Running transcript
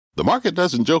The market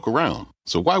doesn't joke around,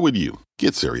 so why would you?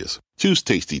 Get serious. Choose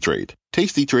Tasty Trade.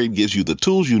 Tasty Trade gives you the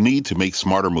tools you need to make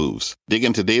smarter moves. Dig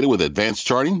into data with advanced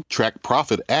charting, track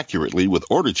profit accurately with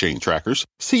order chain trackers,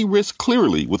 see risk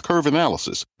clearly with curve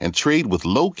analysis, and trade with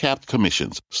low-capped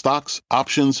commissions, stocks,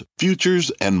 options,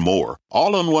 futures, and more.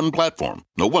 All on one platform.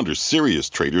 No wonder serious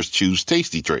traders choose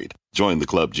Tasty Trade. Join the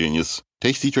club, genius.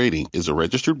 Tasty Trading is a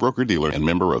registered broker-dealer and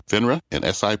member of FINRA and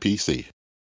SIPC.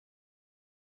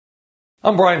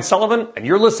 I'm Brian Sullivan, and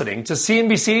you're listening to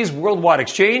CNBC's Worldwide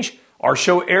Exchange. Our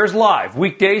show airs live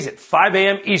weekdays at 5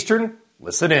 a.m. Eastern.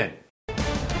 Listen in.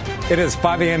 It is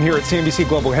 5 a.m. here at CNBC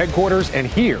Global Headquarters, and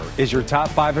here is your top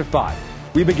 5 at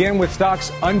 5. We begin with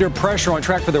stocks under pressure, on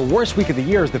track for their worst week of the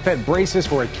year as the Fed braces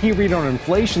for a key read on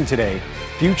inflation today.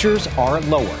 Futures are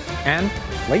lower and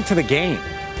late to the game.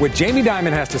 What Jamie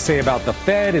Dimon has to say about the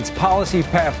Fed, its policy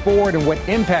path forward, and what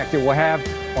impact it will have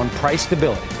on price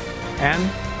stability. And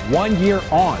 1 year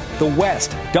on, the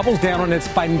West doubles down on its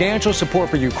financial support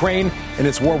for Ukraine in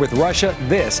its war with Russia.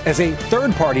 This as a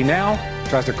third party now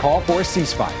tries to call for a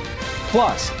ceasefire.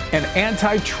 Plus, an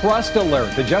antitrust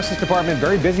alert. The Justice Department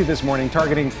very busy this morning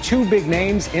targeting two big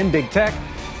names in big tech.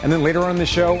 And then later on in the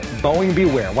show, Boeing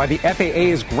beware, why the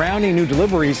FAA is grounding new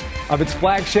deliveries of its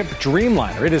flagship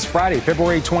Dreamliner. It is Friday,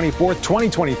 February 24th,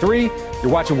 2023.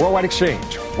 You're watching Worldwide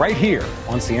Exchange right here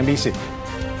on CNBC.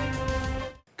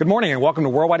 Good morning and welcome to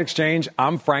Worldwide Exchange.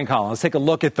 I'm Frank Holland. Let's take a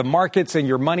look at the markets and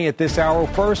your money at this hour.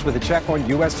 First, with a check on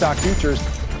U.S. stock futures.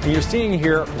 And you're seeing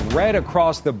here red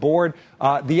across the board.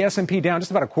 The S&P down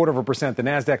just about 0.25%. The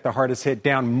NASDAQ, the hardest hit,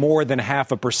 down more than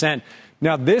 0.5%.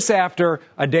 Now, this after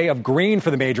a day of green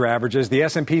for the major averages. The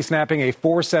S&P snapping a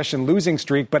 4-session losing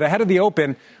streak. But ahead of the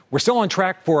open, we're still on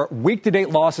track for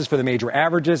week-to-date losses for the major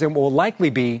averages and will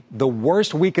likely be the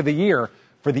worst week of the year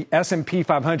for the S&P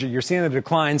 500. You're seeing the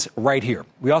declines right here.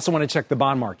 We also want to check the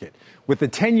bond market. With the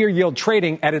 10-year yield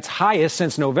trading at its highest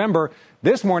since November,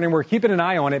 this morning we're keeping an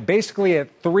eye on it, basically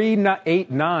at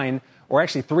 389, or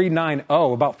actually 390,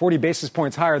 about 40 basis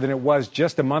points higher than it was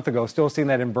just a month ago. Still seeing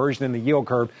that inversion in the yield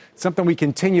curve, something we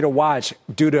continue to watch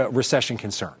due to recession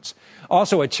concerns.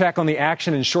 Also, a check on the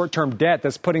action in short-term debt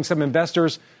that's putting some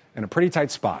investors in a pretty tight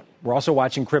spot. We're also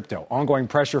watching crypto, ongoing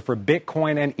pressure for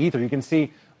Bitcoin and Ether. You can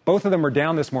see both of them are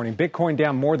down this morning. Bitcoin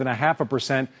down more than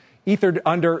 0.5%. Ether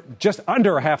just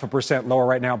under 0.5% lower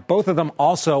right now. Both of them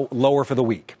also lower for the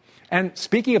week. And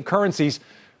speaking of currencies,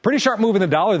 pretty sharp move in the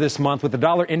dollar this month with the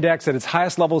dollar index at its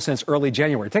highest level since early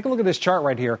January. Take a look at this chart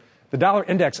right here. The dollar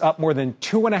index up more than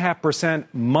 2.5%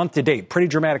 month to date. Pretty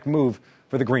dramatic move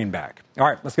for the greenback. All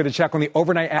right, let's get a check on the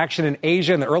overnight action in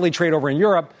Asia and the early trade over in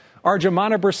Europe. Our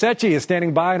Jemana Bersecci is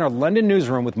standing by in our London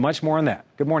newsroom with much more on that.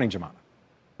 Good morning, Jemana.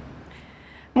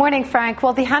 Morning, Frank.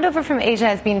 Well, the handover from Asia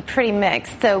has been pretty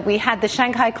mixed. So we had the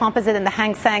Shanghai Composite and the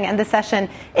Hang Seng end the session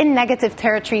in negative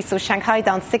territory. So Shanghai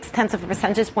down 0.6 of a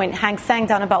percentage point. Hang Seng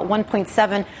down about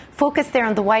 1.7. Focus there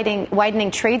on the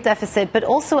widening trade deficit, but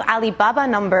also Alibaba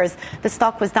numbers. The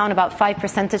stock was down about 5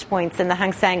 percentage points in the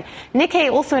Hang Seng.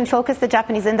 Nikkei also in focus. The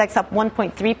Japanese index up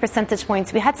 1.3 percentage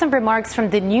points. We had some remarks from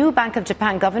the new Bank of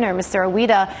Japan governor, Mr.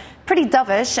 Ueda, pretty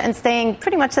dovish and saying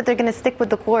pretty much that they're going to stick with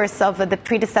the course of the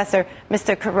predecessor,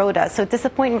 Mr. Kuroda. So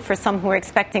disappointment for some who are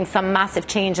expecting some massive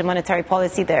change in monetary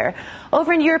policy there.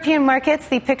 Over in European markets,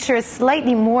 the picture is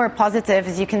slightly more positive,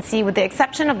 as you can see, with the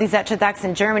exception of the Xetra DAX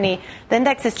in Germany. The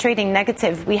index is trading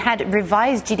negative. We had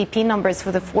revised GDP numbers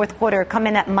for the fourth quarter come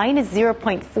in at minus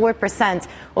 0.4%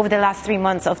 over the last 3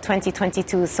 months of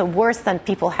 2022, so worse than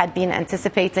people had been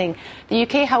anticipating. The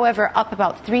UK, however, up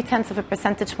about 0.3 of a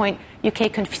percentage point.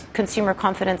 UK consumer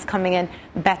confidence coming in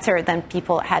better than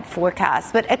people had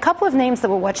forecast. But a couple of names that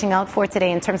we're watching out for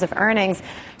today in terms of earnings,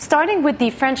 starting with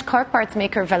the French car parts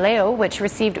maker Valeo, which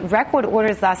received record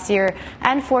orders last year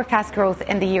and forecast growth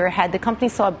in the year ahead. The company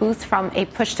saw a boost from a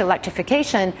push to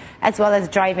electrification as well as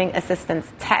driving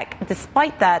assistance tech.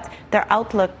 Despite that, their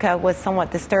outlook was somewhat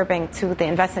disturbing to the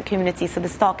investment community, so the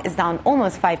stock is down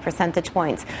almost 5 percentage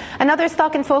points. Another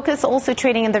stock in focus also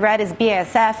trading in the red is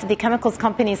BASF. The chemicals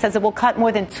company says it will cut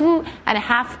more than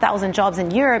 2,500 jobs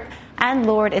in Europe and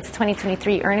lowered its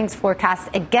 2023 earnings forecast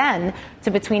again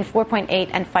to between 4.8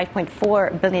 and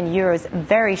 5.4 billion euros.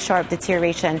 Very sharp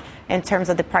deterioration in terms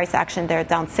of the price action there,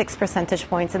 down 6 percentage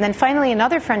points. And then finally,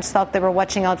 another French stock that we're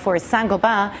watching out for is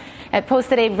Saint-Gobain. It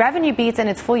posted a revenue beat in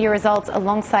its full year results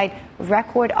alongside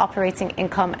record operating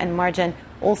income and margin,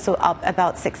 also up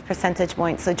about 6 percentage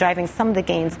points, so driving some of the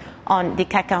gains on the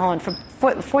CAC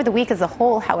 40. For the week as a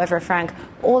whole, however, Frank,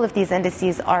 all of these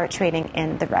indices are trading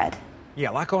in the red.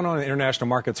 Yeah, a lot going on in international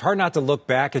markets. Hard not to look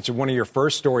back at one of your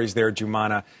first stories there,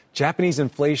 Jumana. Japanese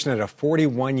inflation at a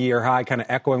 41-year high, kind of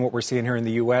echoing what we're seeing here in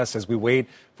the U.S. as we wait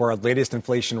for our latest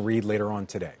inflation read later on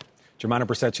today. Jumana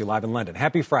Brzezinski live in London.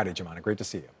 Happy Friday, Jumana. Great to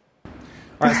see you. All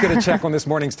right, let's get a check on this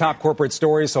morning's top corporate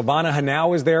stories. Silvana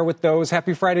Henao is there with those.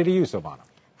 Happy Friday to you, Silvana.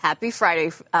 Happy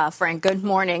Friday, Frank. Good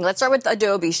morning. Let's start with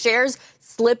Adobe. Shares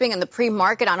slipping in the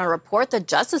pre-market on a report the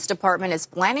Justice Department is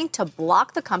planning to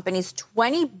block the company's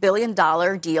 $20 billion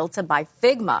deal to buy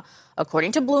Figma.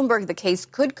 According to Bloomberg, the case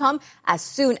could come as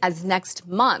soon as next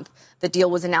month. The deal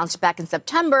was announced back in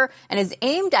September and is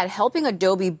aimed at helping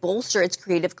Adobe bolster its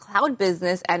creative cloud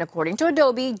business and, according to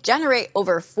Adobe, generate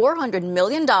over $400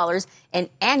 million in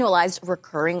annualized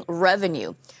recurring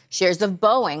revenue. Shares of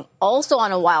Boeing also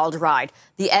on a wild ride.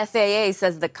 The FAA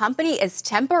says the company is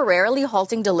temporarily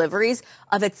halting deliveries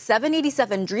of its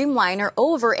 787 Dreamliner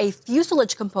over a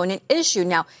fuselage component issue.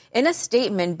 Now, in a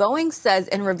statement, Boeing says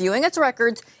in reviewing its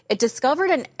records, it discovered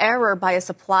an error by a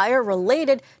supplier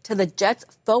related to the jet's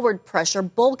forward pressure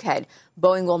bulkhead.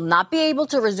 Boeing will not be able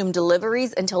to resume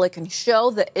deliveries until it can show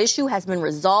the issue has been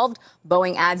resolved.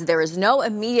 Boeing adds there is no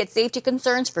immediate safety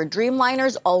concerns for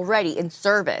Dreamliners already in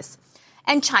service.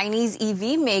 And Chinese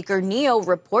EV maker NIO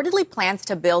reportedly plans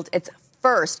to build its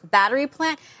first battery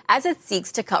plant as it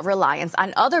seeks to cut reliance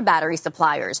on other battery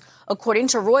suppliers. According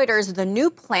to Reuters, the new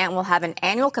plant will have an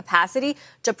annual capacity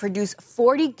to produce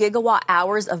 40 gigawatt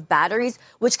hours of batteries,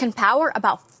 which can power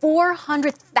about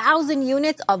 400,000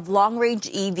 units of long-range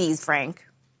EVs, Frank.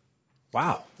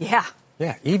 Wow. Yeah.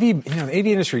 Yeah, the EV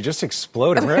industry just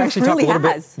exploded. We're actually really talk a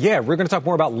little has. bit. Yeah, we're going to talk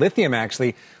more about lithium,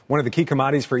 actually, one of the key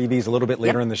commodities for EVs a little bit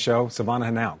later in the show. Silvana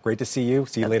Henao, great to see you.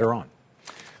 See you later on.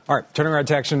 All right, turning our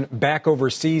attention back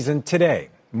overseas, and today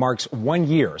marks 1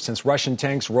 year since Russian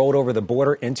tanks rolled over the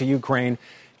border into Ukraine,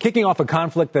 kicking off a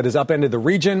conflict that has upended the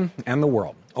region and the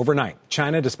world. Overnight,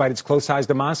 China, despite its close ties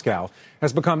to Moscow,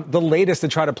 has become the latest to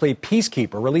try to play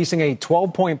peacekeeper, releasing a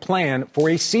 12-point plan for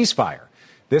a ceasefire.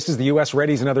 This as the U.S.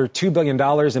 readies another $2 billion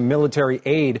in military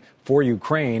aid for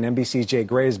Ukraine. NBC's Jay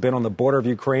Gray has been on the border of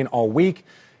Ukraine all week,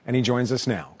 and he joins us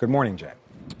now. Good morning, Jay.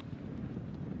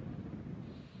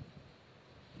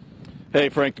 Hey,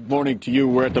 Frank, good morning to you.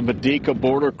 We're at the Medyka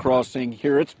border crossing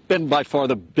here. It's been by far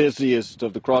the busiest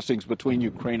of the crossings between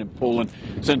Ukraine and Poland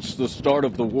since the start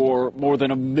of the war. More than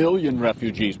 1 million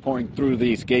refugees pouring through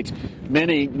these gates,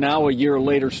 many now a year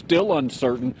later still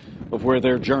uncertain of where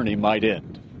their journey might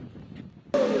end.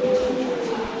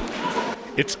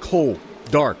 It's cold,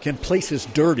 dark, and places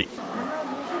dirty.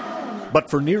 But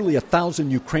for nearly 1,000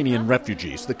 Ukrainian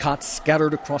refugees, the cots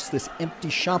scattered across this empty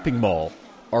shopping mall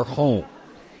are home.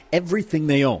 Everything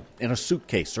they own in a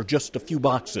suitcase or just a few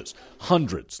boxes,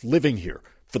 hundreds living here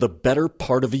for the better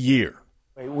part of a year.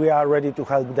 We are ready to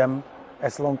help them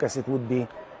as long as it would be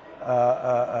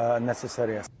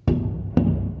necessary.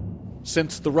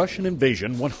 Since the Russian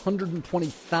invasion,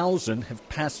 120,000 have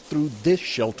passed through this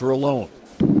shelter alone.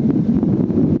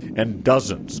 And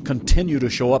dozens continue to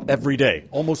show up every day.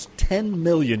 Almost 10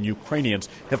 million Ukrainians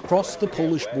have crossed the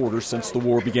Polish border since the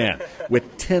war began,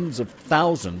 with tens of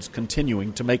thousands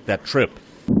continuing to make that trip.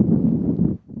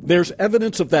 There's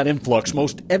evidence of that influx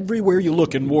most everywhere you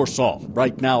look in Warsaw.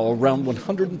 Right now, around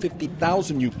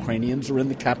 150,000 Ukrainians are in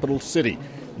the capital city.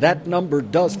 That number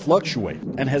does fluctuate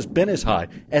and has been as high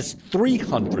as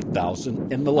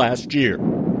 300,000 in the last year.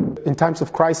 In times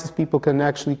of crisis, people can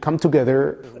actually come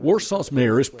together. Warsaw's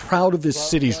mayor is proud of his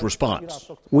city's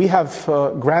response. We have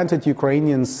granted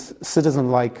Ukrainians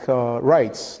citizen-like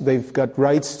rights. They've got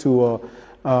rights to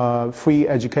free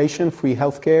education, free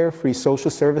healthcare, free social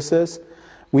services.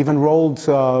 We've enrolled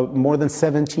more than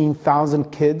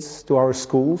 17,000 kids to our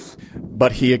schools.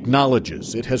 But he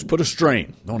acknowledges it has put a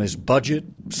strain on his budget,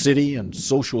 city, and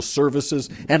social services,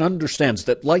 and understands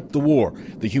that, like the war,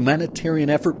 the humanitarian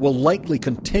effort will likely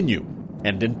continue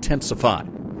and intensify.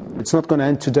 It's not going to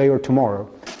end today or tomorrow.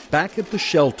 Back at the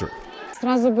shelter,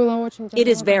 it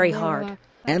is very hard.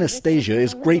 Anastasia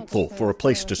is grateful for a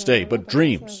place to stay, but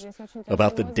dreams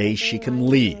about the day she can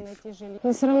leave.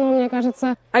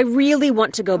 I really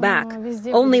want to go back.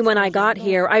 Only when I got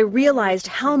here, I realized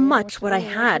how much what I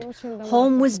had.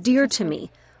 Home was dear to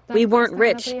me. We weren't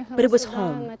rich, but it was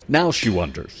home. Now she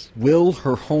wonders, will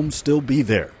her home still be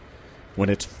there when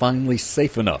it's finally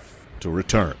safe enough to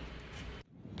return?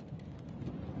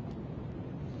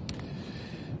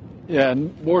 Yeah,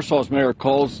 and Warsaw's mayor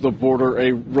calls the border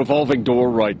a revolving door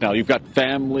right now. You've got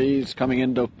families coming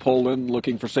into Poland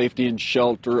looking for safety and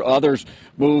shelter, others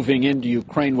moving into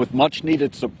Ukraine with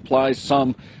much-needed supplies,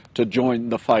 some to join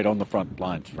the fight on the front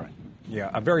lines, Frank. Yeah,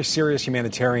 a very serious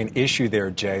humanitarian issue there,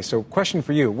 Jay. So question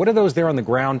for you. What do those there on the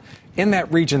ground in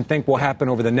that region think will happen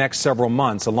over the next several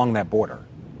months along that border?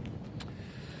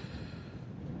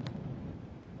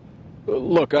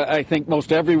 Look, I think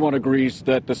most everyone agrees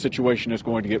that the situation is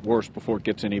going to get worse before it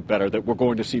gets any better, that we're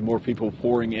going to see more people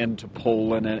pouring into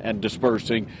Poland and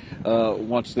dispersing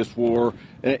once this war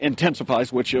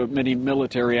intensifies, which many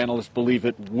military analysts believe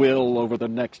it will over the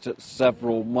next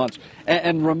several months.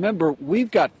 And remember,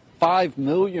 we've got 5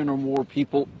 million or more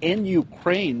people in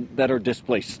Ukraine that are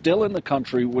displaced, still in the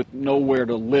country with nowhere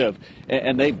to live,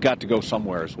 and they've got to go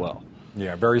somewhere as well.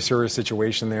 Yeah, very serious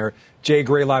situation there. Jay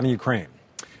Gray, live in Ukraine.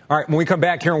 All right, when we come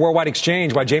back here on Worldwide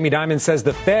Exchange, why Jamie Dimon says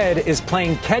the Fed is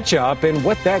playing catch-up and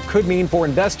what that could mean for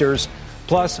investors,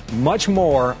 plus much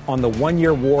more on the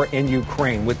one-year war in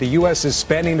Ukraine, with the U.S.'s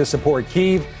spending to support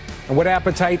Kyiv, and what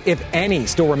appetite, if any,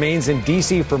 still remains in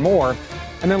D.C. for more.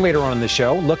 And then later on in the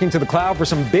show, looking to the cloud for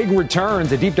some big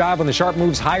returns, a deep dive on the sharp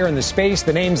moves higher in the space,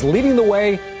 the names leading the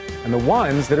way, and the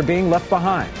ones that are being left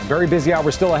behind. A very busy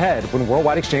hour still ahead when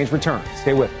Worldwide Exchange returns.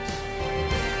 Stay with us.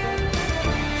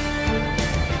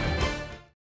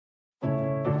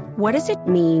 What does it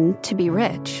mean to be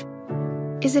rich?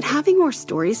 Is it having more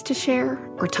stories to share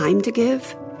or time to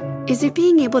give? Is it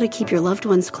being able to keep your loved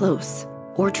ones close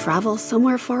or travel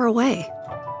somewhere far away?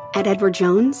 At Edward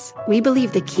Jones, we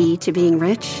believe the key to being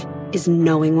rich is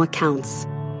knowing what counts.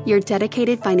 Your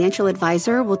dedicated financial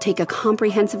advisor will take a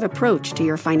comprehensive approach to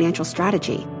your financial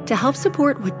strategy to help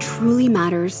support what truly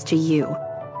matters to you.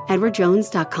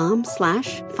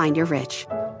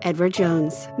 EdwardJones.com/findyourrich. Edward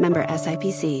Jones, member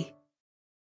SIPC.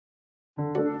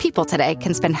 People today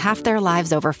can spend half their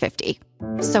lives over 50.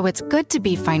 So it's good to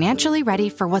be financially ready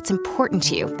for what's important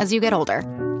to you as you get older,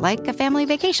 like a family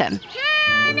vacation.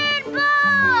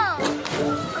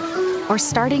 Or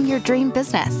starting your dream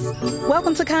business.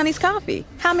 Welcome to Connie's Coffee.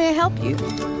 How may I help you?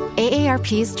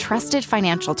 AARP's trusted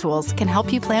financial tools can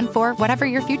help you plan for whatever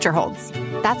your future holds.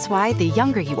 That's why the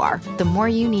younger you are, the more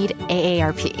you need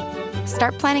AARP.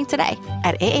 Start planning today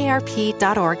at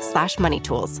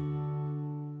aarp.org/moneytools.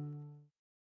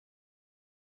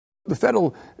 The Fed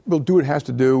will do what it has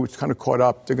to do. It's kind of caught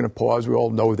up. They're going to pause. We all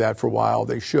know that for a while.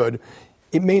 They should.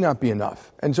 It may not be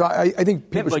enough. And so I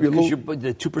think people should be a little...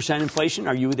 The 2% inflation,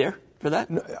 are you there for that?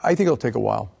 No, I think it'll take a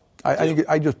while.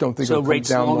 I just don't think it'll come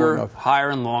down longer, long enough. Higher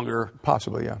and longer?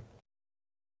 Possibly, yeah.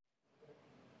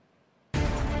 All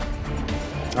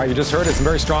right, you just heard it. Some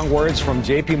very strong words from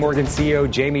J.P. Morgan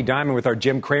CEO Jamie Dimon with our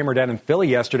Jim Cramer down in Philly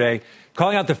yesterday,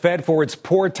 calling out the Fed for its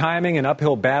poor timing and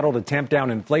uphill battle to tamp down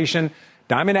inflation.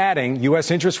 Dimon adding U.S.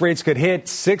 interest rates could hit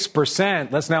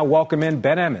 6%. Let's now welcome in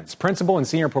Ben Emmons, Principal and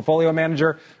Senior Portfolio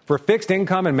Manager for Fixed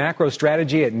Income and Macro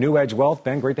Strategy at New Edge Wealth.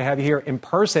 Ben, great to have you here in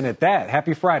person at that.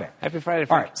 Happy Friday. Happy Friday.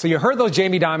 All right, so you heard those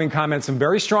Jamie Dimon comments, some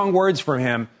very strong words from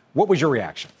him. What was your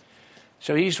reaction?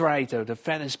 So he's right, though. The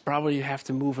Fed is probably have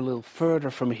to move a little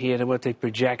further from here than what they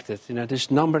projected. You know,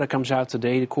 this number that comes out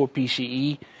today, the core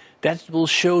PCE, that will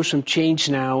show some change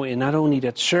now in not only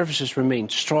that services remain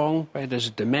strong, right? There's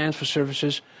a demand for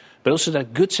services, but also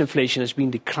that goods inflation has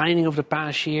been declining over the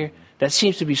past year. That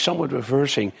seems to be somewhat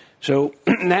reversing. So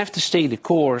they have to stay the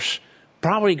course,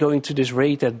 probably going to this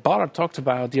rate that Ballard talked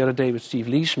about the other day with Steve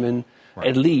Leisman, right,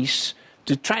 at least,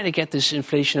 to try to get this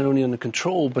inflation not only under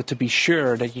control, but to be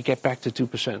sure that you get back to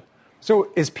 2%. So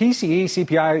is PCE,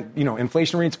 CPI,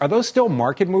 inflation rates, are those still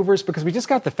market movers? Because we just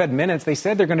got the Fed minutes. They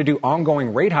said they're going to do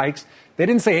ongoing rate hikes. They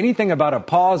didn't say anything about a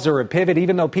pause or a pivot,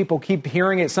 even though people keep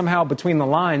hearing it somehow between the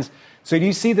lines. So do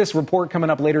you see this report coming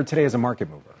up later today as a market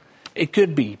mover? It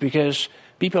could be, because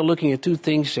people are looking at two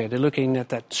things there. They're looking at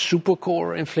that super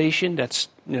core inflation, that's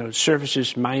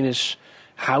services minus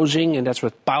housing, and that's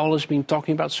what Powell has been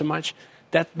talking about so much.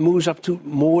 That moves up to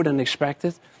more than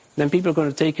expected. Then people are going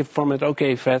to take it from it,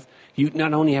 okay, Fed, you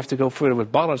not only have to go further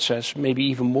what Ballard says, maybe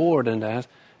even more than that.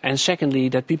 And secondly,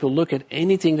 that people look at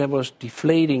anything that was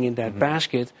deflating in that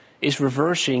basket is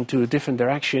reversing to a different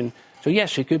direction. So,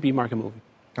 yes, it could be market moving.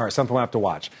 All right, something we'll have to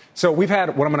watch. So we've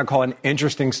had what I'm going to call an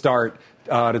interesting start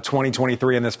to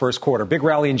 2023 in this first quarter. Big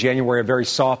rally in January, a very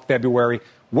soft February.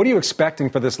 What are you expecting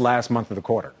for this last month of the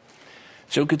quarter?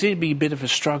 So it continued to be a bit of a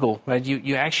struggle, right?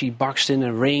 You actually boxed in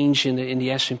a range in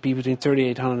the S&P between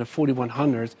 3,800 and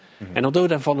 4,100. And although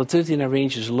that volatility in that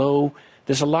range is low,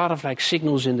 there's a lot of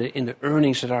signals in the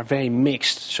earnings that are very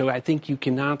mixed. So I think you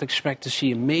cannot expect to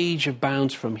see a major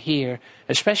bounce from here,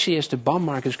 especially as the bond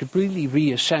market is completely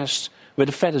reassessed where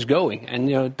the Fed is going.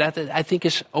 And that I think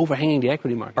is overhanging the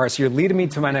equity market. All right, so you're leading me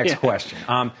to my next question.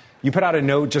 You put out a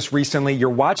note just recently. You're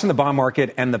watching the bond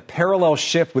market and the parallel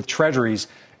shift with treasuries.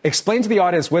 Explain to the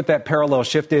audience what that parallel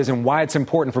shift is and why it's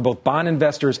important for both bond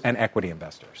investors and equity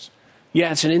investors.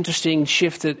 Yeah, it's an interesting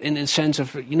shift in the sense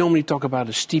of, you normally talk about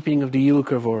a steepening of the yield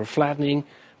curve or a flattening.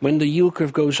 When the yield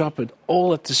curve goes up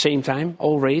all at the same time,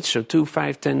 all rates, so 2,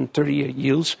 5, 10, 30-year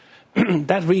yields,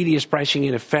 that really is pricing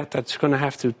in a Fed that's going to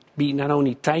have to be not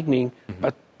only tightening,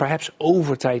 but perhaps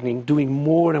over-tightening, doing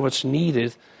more than what's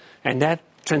needed. And that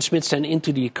transmits then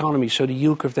into the economy, so the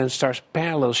yield curve then starts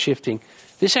parallel shifting.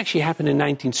 This actually happened in the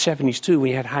 1970s, too.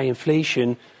 We had high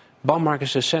inflation. Bond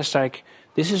markets assessed like,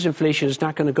 this is inflation is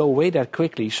not going to go away that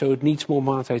quickly, so it needs more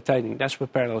monetary tightening. That's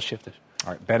what parallel shift is.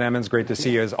 All right, Ben Emmons, great to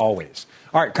see you as always.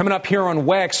 All right, coming up here on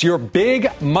WEX, your big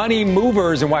money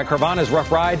movers and why Carvana's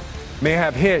rough ride may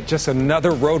have hit just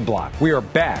another roadblock. We are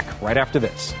back right after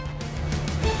this.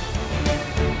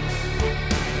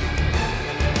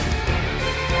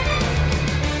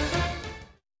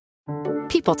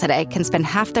 People today can spend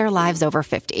half their lives over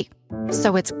 50.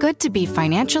 So it's good to be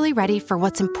financially ready for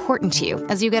what's important to you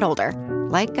as you get older,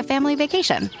 like a family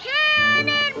vacation.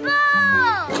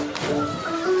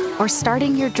 Or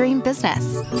starting your dream business.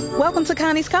 Welcome to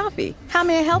Connie's Coffee. How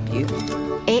may I help you?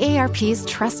 AARP's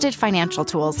trusted financial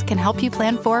tools can help you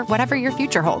plan for whatever your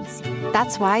future holds.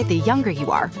 That's why the younger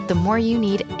you are, the more you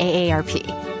need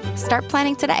AARP. Start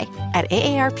planning today at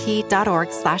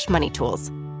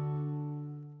aarp.org/moneytools.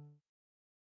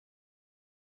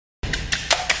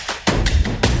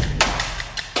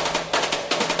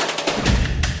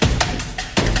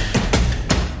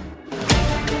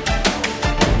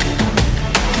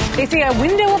 They see a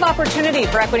window of opportunity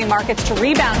for equity markets to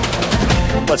rebound.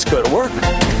 Let's go to work.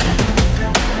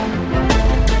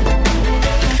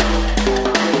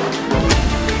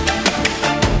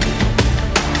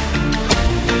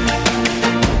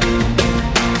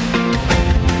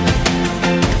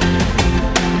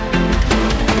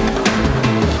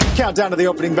 Countdown to the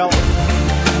opening bell.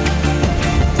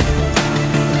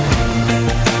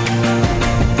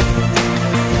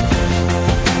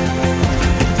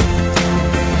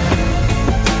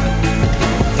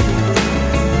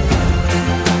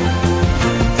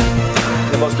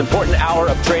 The most important hour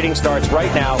of trading starts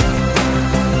right now.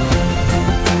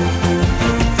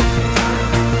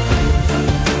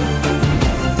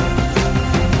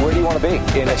 Where do you want to be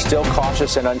in a still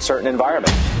cautious and uncertain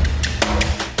environment?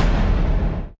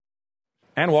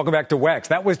 And welcome back to WEX.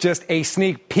 That was just a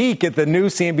sneak peek at the new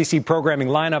CNBC programming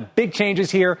lineup. Big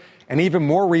changes here and even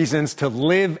more reasons to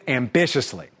live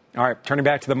ambitiously. All right, turning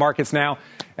back to the markets now.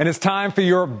 And it's time for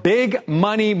your big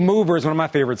money movers, one of my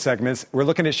favorite segments. We're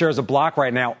looking at shares of Block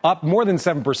right now, up more than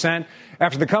 7%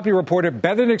 after the company reported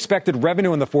better than expected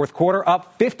revenue in the fourth quarter,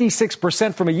 up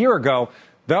 56% from a year ago.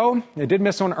 Though it did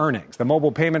miss on earnings. The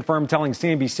mobile payment firm telling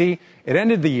CNBC it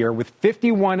ended the year with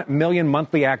 51 million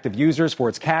monthly active users for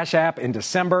its Cash App in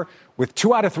December, with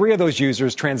 2 out of 3 of those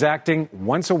users transacting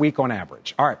once a week on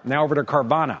average. All right, now over to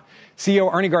Carvana.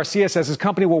 CEO Ernie Garcia says his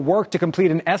company will work to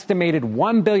complete an estimated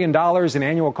 $1 billion in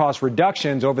annual cost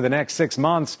reductions over the next 6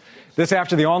 months. This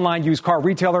after the online used car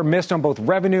retailer missed on both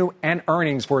revenue and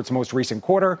earnings for its most recent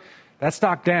quarter. That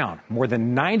stock down more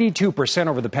than 92%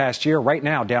 over the past year, right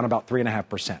now down about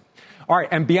 3.5%. All right,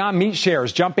 and Beyond Meat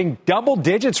shares jumping double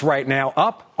digits right now,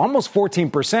 up almost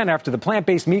 14% after the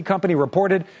plant-based meat company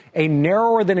reported a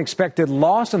narrower than expected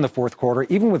loss in the fourth quarter,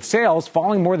 even with sales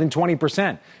falling more than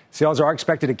 20%. Sales are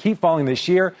expected to keep falling this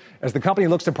year as the company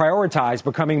looks to prioritize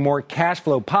becoming more cash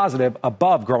flow positive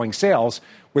above growing sales,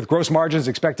 with gross margins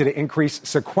expected to increase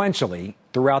sequentially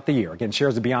throughout the year. Again,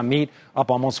 shares of Beyond Meat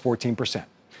up almost 14%.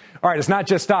 All right, it's not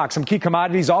just stocks. Some key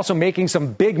commodities also making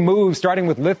some big moves, starting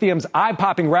with lithium's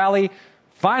eye-popping rally,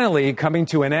 finally coming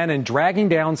to an end and dragging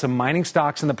down some mining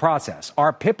stocks in the process.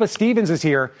 Our Pippa Stevens is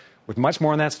here with much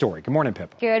more on that story. Good morning,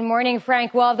 Pippa. Good morning,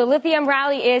 Frank. Well, the lithium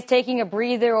rally is taking a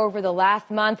breather over the last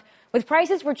month, with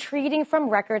prices retreating from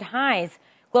record highs.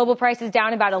 Global prices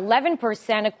down about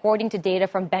 11%, according to data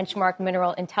from Benchmark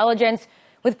Mineral Intelligence,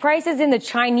 with prices in the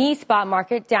Chinese spot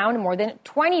market down more than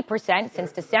 20%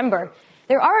 since December.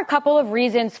 There are a couple of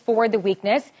reasons for the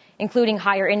weakness, including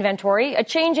higher inventory, a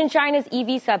change in China's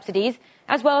EV subsidies,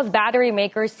 as well as battery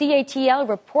maker CATL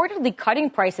reportedly cutting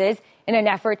prices in an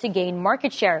effort to gain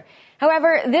market share.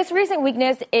 However, this recent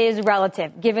weakness is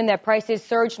relative, given that prices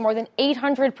surged more than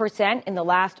 800% in the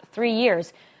last 3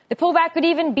 years. The pullback could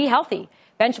even be healthy.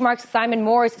 Benchmark's Simon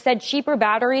Morris said cheaper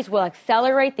batteries will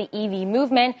accelerate the EV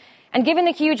movement, and given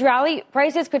the huge rally,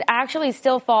 prices could actually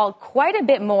still fall quite a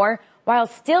bit more, while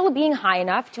still being high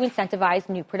enough to incentivize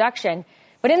new production.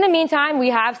 But in the meantime, we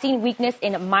have seen weakness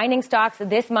in mining stocks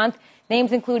this month,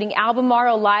 names including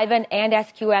Albemarle, Livent, and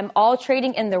SQM all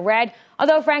trading in the red,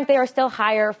 although, Frank, they are still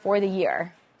higher for the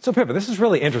year. So, Pippa, this is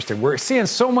really interesting. We're seeing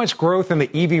so much growth in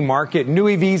the EV market, new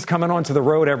EVs coming onto the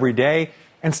road every day.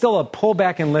 and still a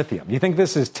pullback in lithium. Do you think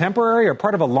this is temporary or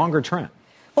part of a longer trend?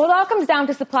 Well, it all comes down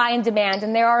to supply and demand,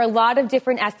 and there are a lot of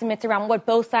different estimates around what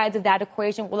both sides of that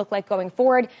equation will look like going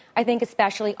forward, I think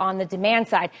especially on the demand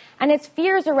side. And it's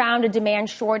fears around a demand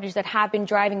shortage that have been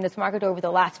driving this market over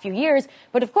the last few years.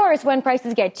 But of course, when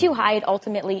prices get too high, it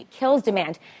ultimately kills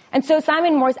demand. And so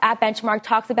Simon Morse at Benchmark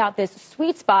talks about this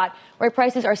sweet spot where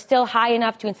prices are still high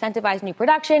enough to incentivize new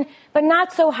production, but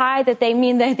not so high that they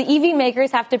mean that the EV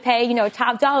makers have to pay,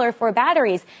 top dollar for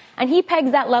batteries. And he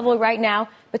pegs that level right now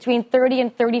between $30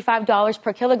 and $35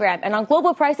 per kilogram. And on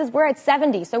global prices, we're at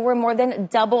 70, so we're more than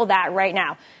double that right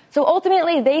now. So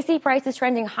ultimately, they see prices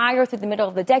trending higher through the middle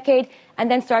of the decade and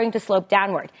then starting to slope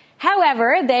downward.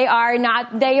 However, they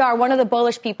are one of the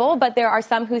bullish people, but there are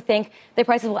some who think the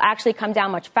prices will actually come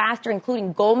down much faster,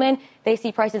 including Goldman. They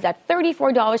see prices at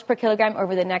 $34 per kilogram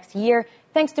over the next year,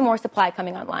 thanks to more supply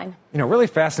coming online. Really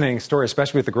fascinating story,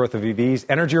 especially with the growth of EVs.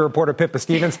 Energy reporter Pippa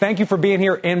Stevens, thank you for being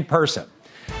here in person.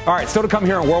 All right, still to come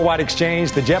here on Worldwide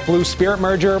Exchange, the JetBlue Spirit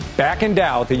merger back in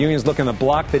doubt. The union's looking to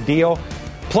block the deal.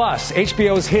 Plus,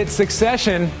 HBO's hit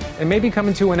Succession and maybe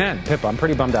coming to an end. Pippa, I'm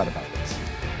pretty bummed out about this.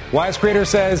 Wise Creator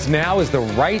says now is the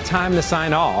right time to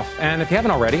sign off. And if you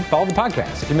haven't already, follow the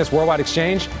podcast. If you miss Worldwide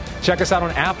Exchange, check us out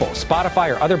on Apple,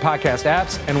 Spotify, or other podcast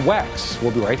apps, and WEX.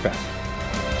 We'll be right back.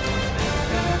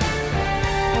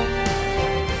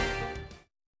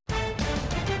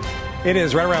 It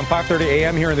is right around 5:30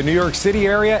 a.m. here in the New York City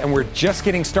area, and we're just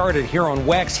getting started here on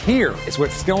WEX. Here is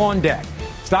what's still on deck.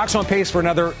 Stocks on pace for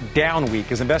another down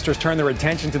week as investors turn their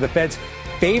attention to the Fed's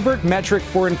favorite metric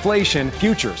for inflation,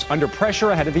 futures, under pressure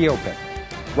ahead of the open.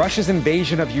 Russia's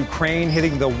invasion of Ukraine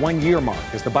hitting the one-year mark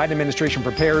as the Biden administration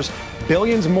prepares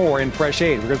billions more in fresh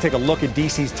aid. We're going to take a look at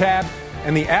DC's tab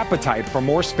and the appetite for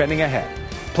more spending ahead.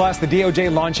 Plus, the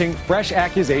DOJ launching fresh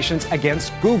accusations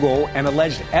against Google and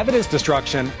alleged evidence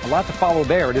destruction. A lot to follow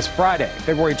there. It is Friday,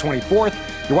 February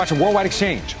 24th. You're watching Worldwide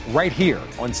Exchange right here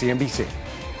on CNBC.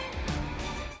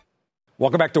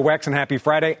 Welcome back to WEX and happy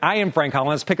Friday. I am Frank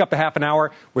Holland. Pick up a half an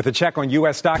hour with a check on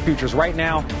U.S. stock futures right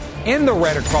now in the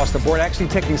red across the board, actually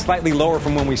ticking slightly lower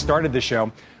from when we started the show.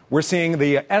 We're seeing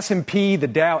the S&P, the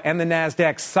Dow, and the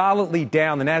NASDAQ solidly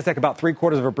down. The NASDAQ about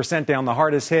 0.75% down, the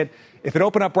hardest hit. If it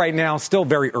opened up right now, still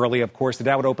very early, of course, the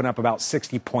Dow would open up about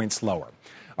 60 points lower.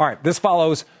 All right, this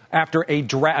follows after a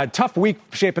tough week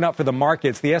shaping up for the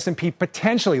markets. The S&P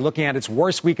potentially looking at its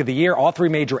worst week of the year. All three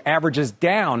major averages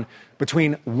down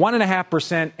between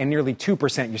 1.5% and nearly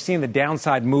 2%. You're seeing the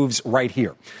downside moves right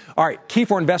here. All right, key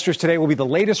for investors today will be the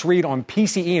latest read on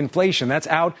PCE inflation. That's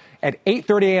out at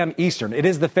 8:30 a.m. Eastern. It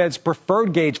is the Fed's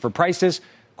preferred gauge for prices.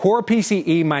 Core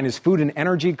PCE minus food and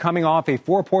energy coming off a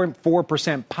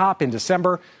 4.4% pop in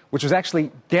December, which was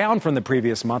actually down from the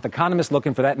previous month. Economists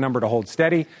looking for that number to hold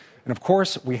steady. And, of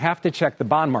course, we have to check the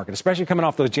bond market, especially coming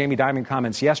off those Jamie Dimon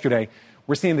comments yesterday.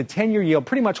 We're seeing the 10-year yield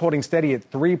pretty much holding steady at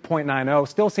 3.90,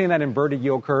 still seeing that inverted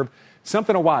yield curve.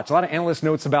 Something to watch. A lot of analyst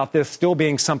notes about this still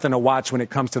being something to watch when it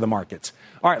comes to the markets.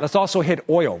 All right, let's also hit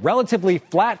oil. Relatively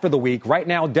flat for the week. Right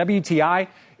now, WTI,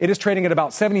 it is trading at about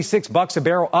 $76 a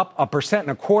barrel, up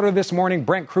 1.25% this morning.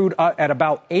 Brent crude at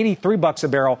about $83 a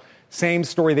barrel. Same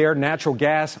story there. Natural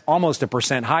gas, almost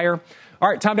 1% higher. All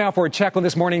right, time now for a check on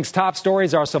this morning's top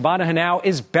stories. Our Silvana Henao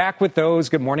is back with those.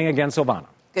 Good morning again, Silvana.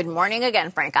 Good morning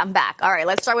again, Frank. I'm back. All right,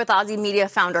 let's start with Aussie Media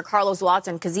founder Carlos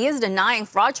Watson, because he is denying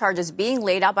fraud charges being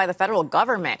laid out by the federal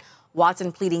government.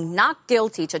 Watson pleading not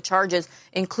guilty to charges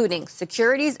including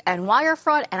securities and wire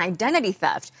fraud and identity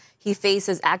theft. He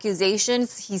faces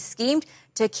accusations he schemed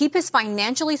to keep his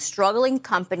financially struggling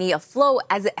company afloat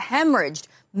as it hemorrhaged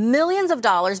millions of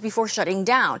dollars before shutting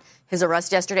down. His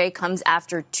arrest yesterday comes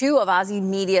after two of Aussie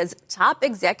Media's top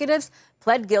executives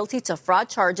pled guilty to fraud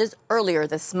charges earlier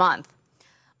this month.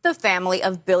 The family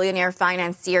of billionaire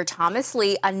financier Thomas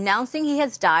Lee announcing he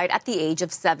has died at the age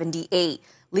of 78.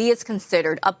 Lee is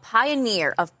considered a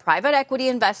pioneer of private equity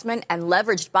investment and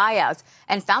leveraged buyouts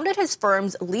and founded his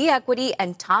firms Lee Equity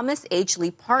and Thomas H. Lee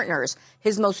Partners.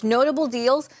 His most notable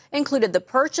deals included the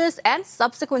purchase and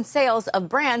subsequent sales of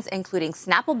brands including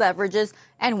Snapple Beverages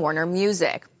and Warner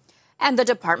Music. And the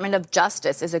Department of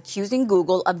Justice is accusing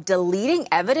Google of deleting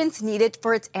evidence needed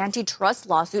for its antitrust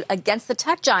lawsuit against the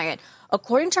tech giant.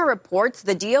 According to reports,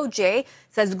 the DOJ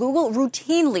says Google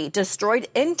routinely destroyed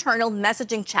internal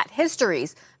messaging chat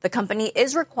histories. The company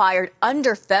is required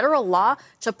under federal law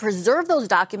to preserve those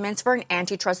documents for an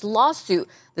antitrust lawsuit.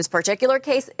 This particular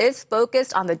case is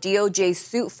focused on the DOJ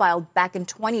suit filed back in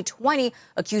 2020,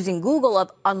 accusing Google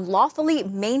of unlawfully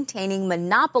maintaining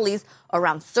monopolies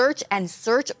around search and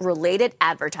search-related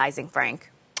advertising, Frank.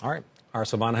 All right. Our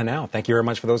Silvana Henao, thank you very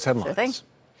much for those headlines. Sure thing.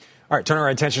 All right, turn our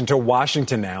attention to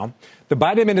Washington now. The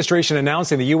Biden administration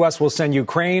announcing the U.S. will send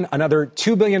Ukraine another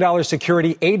 $2 billion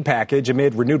security aid package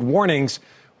amid renewed warnings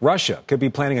Russia could be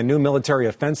planning a new military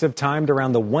offensive timed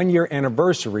around the one-year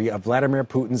anniversary of Vladimir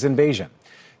Putin's invasion.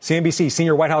 CNBC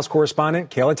senior White House correspondent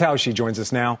Kayla Tausche joins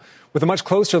us now with a much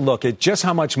closer look at just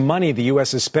how much money the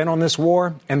U.S. has spent on this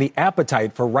war and the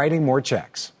appetite for writing more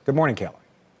checks. Good morning, Kayla.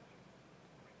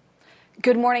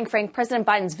 Good morning, Frank. President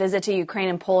Biden's visit to Ukraine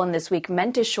and Poland this week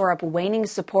meant to shore up waning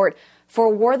support for a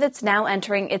war that's now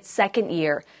entering its second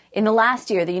year. In the last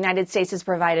year, the United States has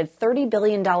provided $30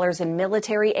 billion in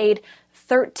military aid,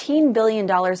 $13 billion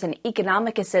in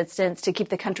economic assistance to keep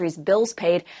the country's bills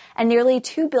paid, and nearly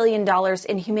 $2 billion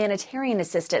in humanitarian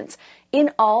assistance. In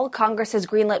all, Congress has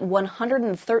greenlit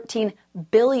 $113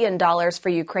 billion for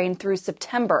Ukraine through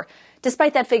September.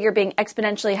 Despite that figure being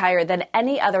exponentially higher than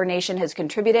any other nation has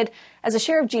contributed, as a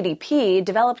share of GDP,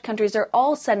 developed countries are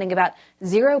all sending about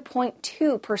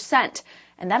 0.2%.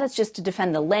 And that is just to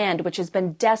defend the land, which has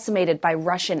been decimated by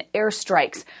Russian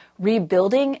airstrikes.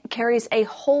 Rebuilding carries a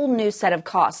whole new set of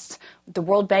costs. The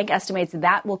World Bank estimates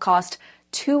that will cost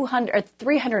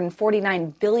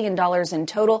 $349 billion in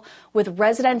total, with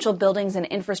residential buildings and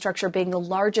infrastructure being the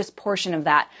largest portion of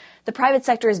that. The private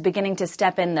sector is beginning to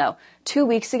step in, though. 2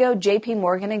 weeks ago, J.P.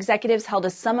 Morgan executives held a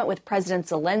summit with President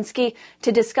Zelensky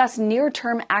to discuss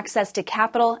near-term access to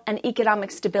capital and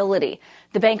economic stability.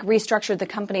 The bank restructured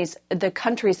the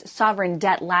country's sovereign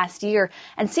debt last year,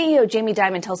 and CEO Jamie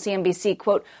Dimon tells CNBC,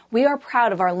 quote, "We are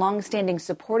proud of our longstanding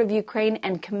support of Ukraine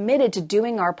and committed to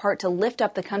doing our part to lift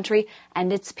up the country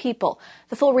and its people."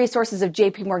 The full resources of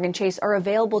J.P. Morgan Chase are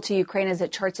available to Ukraine as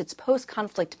it charts its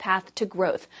post-conflict path to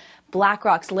growth.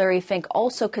 BlackRock's Larry Fink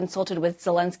also consulted with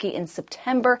Zelensky in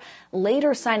September,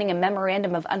 later signing a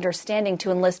memorandum of understanding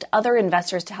to enlist other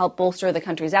investors to help bolster the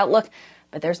country's outlook.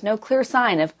 But there's no clear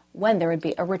sign of when there would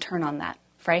be a return on that.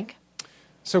 Frank?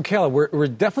 So, Kayla, we're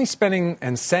definitely spending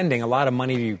and sending a lot of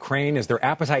money to Ukraine. Is there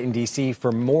appetite in D.C.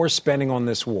 for more spending on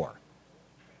this war?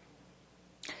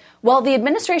 Well, the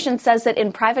administration says that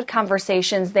in private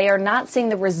conversations, they are not seeing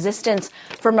the resistance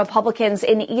from Republicans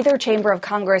in either chamber of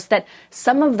Congress that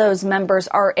some of those members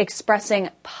are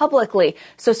expressing publicly.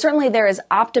 So certainly there is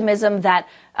optimism that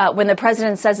when the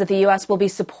president says that the U.S. will be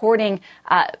supporting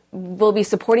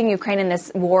Ukraine in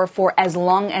this war for as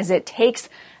long as it takes,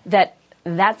 that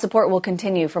support will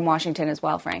continue from Washington as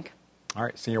well, Frank. All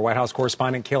right. Senior White House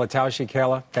correspondent Kayla Tausche.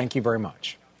 Kayla, thank you very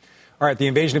much. All right, the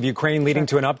invasion of Ukraine leading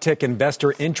to an uptick in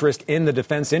investor interest in the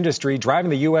defense industry,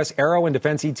 driving the U.S. Aero and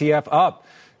Defense ETF up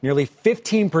nearly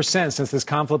 15% since this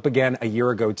conflict began a year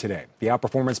ago today. The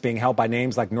outperformance being held by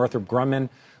names like Northrop Grumman,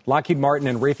 Lockheed Martin,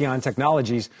 and Raytheon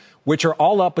Technologies, which are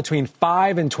all up between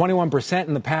 5 and 21%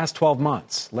 in the past 12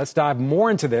 months. Let's dive more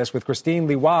into this with Kristine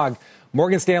Liwag,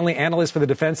 Morgan Stanley analyst for the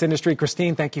defense industry.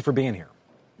 Kristine, thank you for being here.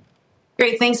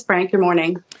 Great. Thanks, Frank. Good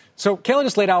morning. So Kayla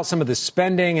just laid out some of the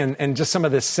spending and just some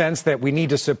of the sense that we need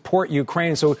to support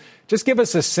Ukraine. So just give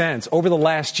us a sense over the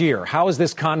last year, how has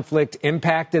this conflict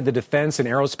impacted the defense and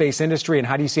aerospace industry, and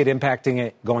how do you see it impacting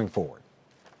it going forward?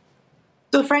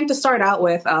 So, Frank, to start out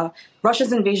with,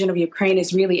 Russia's invasion of Ukraine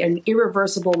is really an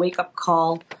irreversible wake-up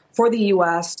call for the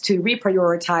U.S. to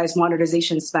reprioritize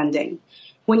modernization spending.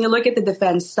 When you look at the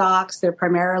defense stocks, they're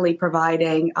primarily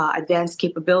providing advanced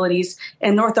capabilities,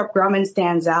 and Northrop Grumman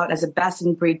stands out as a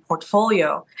best-in-breed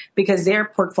portfolio because their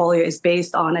portfolio is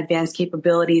based on advanced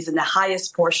capabilities in the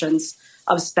highest portions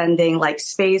of spending like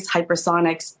space,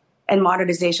 hypersonics, and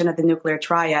modernization of the nuclear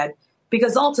triad.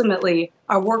 Because ultimately,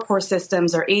 our workhorse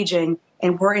systems are aging,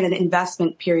 and we're in an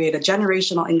investment period, a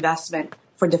generational investment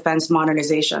for defense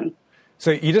modernization. So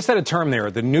you just had a term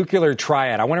there, the nuclear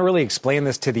triad. I want to really explain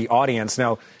this to the audience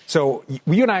now. So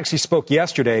you and I actually spoke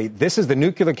yesterday. This is the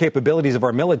nuclear capabilities of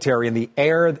our military in the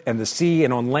air and the sea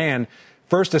and on land,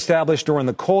 first established during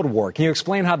the Cold War. Can you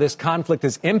explain how this conflict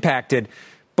has impacted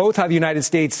both how the United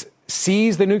States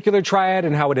sees the nuclear triad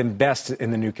and how it invests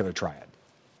in the nuclear triad?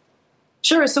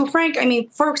 Sure. So, Frank,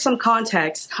 for some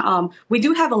context, we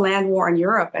do have a land war in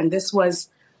Europe, and this was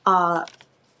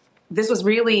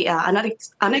really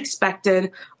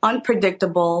unexpected,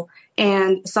 unpredictable,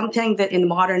 and something that in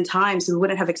modern times we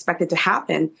wouldn't have expected to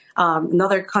happen.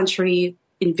 Another country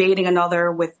invading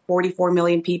another with 44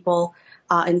 million people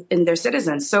in their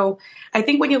citizens. So I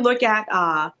think when you look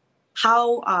at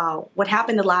what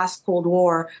happened in the last Cold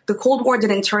War, the Cold War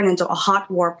didn't turn into a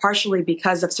hot war partially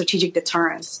because of strategic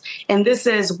deterrence. And this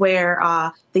is where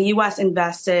the U.S.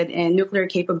 invested in nuclear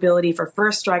capability for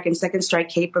first strike and second strike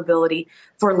capability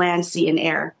for land, sea, and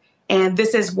air. And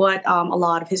this is what a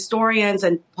lot of historians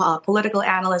and political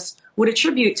analysts would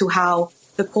attribute to how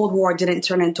the Cold War didn't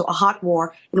turn into a hot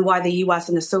war and why the U.S.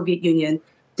 and the Soviet Union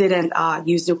didn't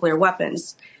use nuclear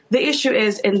weapons. The issue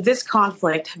is in this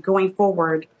conflict going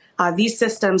forward, these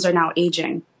systems are now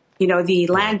aging. You know, the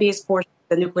land-based portion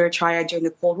of the nuclear triad during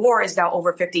the Cold War is now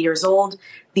over 50 years old.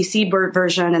 The Seabird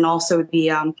version and also the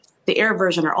air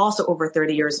version are also over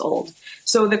 30 years old.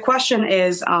 So the question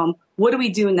is, what do we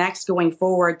do next going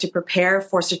forward to prepare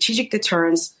for strategic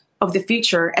deterrence of the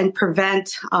future and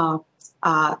prevent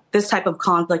this type of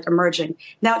conflict emerging?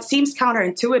 Now, it seems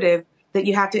counterintuitive that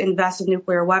you have to invest in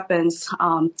nuclear weapons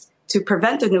to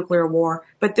prevent a nuclear war,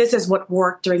 but this is what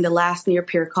worked during the last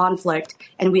near-peer conflict,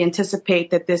 and we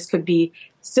anticipate that this could be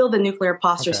still the nuclear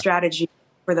posture strategy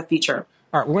for the future.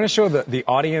 All right, we're going to show the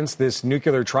audience this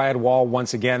nuclear triad wall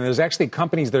once again. And there's actually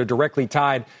companies that are directly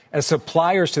tied as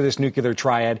suppliers to this nuclear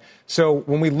triad. So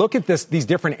when we look at these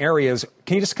different areas,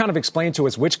 can you just kind of explain to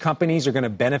us which companies are going to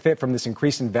benefit from this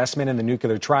increased investment in the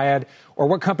nuclear triad, or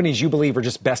what companies you believe are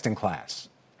just best in class?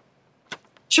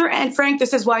 Sure. And Frank,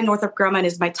 this is why Northrop Grumman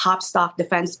is my top stock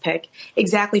defense pick.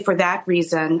 Exactly for that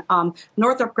reason.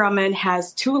 Northrop Grumman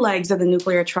has two legs of the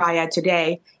nuclear triad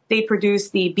today. They produce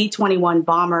the B-21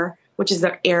 bomber, which is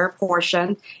the air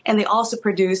portion, and they also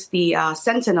produce the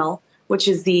Sentinel, which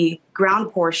is the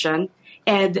ground portion.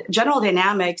 And General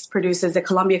Dynamics produces the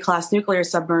Columbia-class nuclear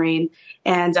submarine,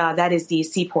 and that is the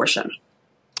sea portion.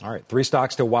 All right, 3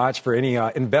 stocks to watch for any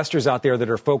investors out there that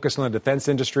are focused on the defense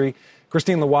industry.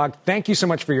 Kristine Liwag, thank you so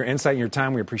much for your insight and your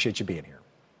time. We appreciate you being here.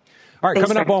 All right,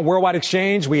 coming up on Worldwide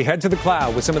Exchange, we head to the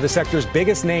cloud with some of the sector's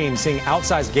biggest names seeing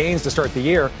outsized gains to start the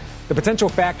year, the potential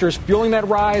factors fueling that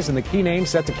rise, and the key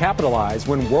names set to capitalize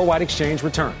when Worldwide Exchange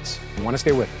returns. You want to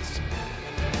stay with us.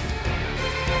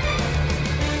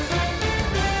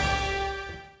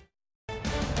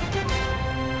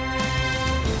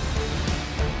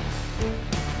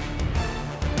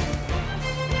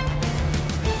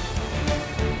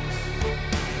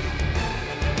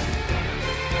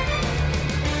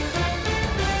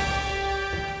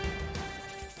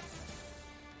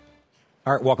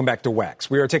 All right, welcome back to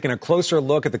WEX. We are taking a closer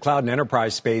look at the cloud and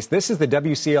enterprise space. This is the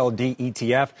WCLD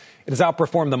ETF. It has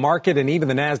outperformed the market and even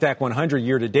the NASDAQ 100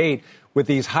 year to date, with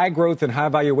these high growth and high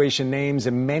valuation names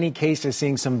in many cases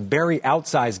seeing some very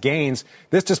outsized gains.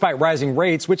 This despite rising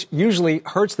rates, which usually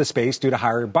hurts the space due to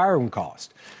higher borrowing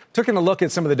cost. Taking a look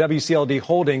at some of the WCLD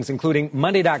holdings, including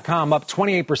Monday.com up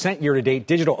 28% year to date,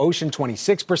 DigitalOcean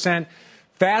 26%.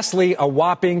 Fastly, a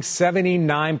whopping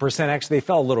 79%. Actually, they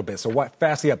fell a little bit, so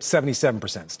Fastly up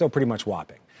 77%. Still pretty much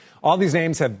whopping. All these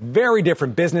names have very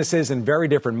different businesses and very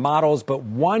different models, but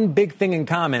one big thing in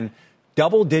common,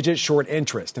 double-digit short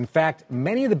interest. In fact,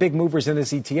 many of the big movers in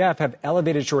this ETF have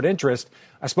elevated short interest.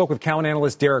 I spoke with Cowen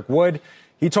analyst Derek Wood.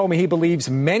 He told me he believes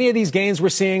many of these gains we're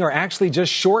seeing are actually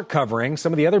just short covering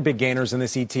some of the other big gainers in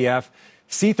this ETF.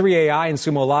 C3AI and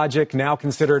Sumo Logic, now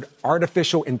considered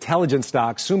artificial intelligence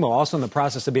stocks. Sumo also in the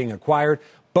process of being acquired.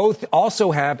 Both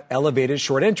also have elevated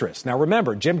short interest. Now,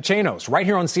 remember, Jim Chanos, right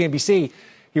here on CNBC,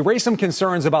 he raised some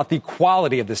concerns about the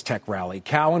quality of this tech rally.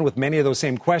 Cowen with many of those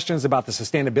same questions about the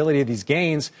sustainability of these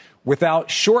gains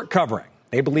without short covering.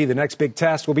 They believe the next big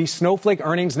test will be Snowflake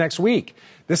earnings next week.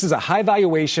 This is a high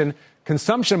valuation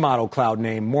consumption model cloud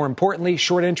name. More importantly,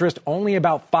 short interest only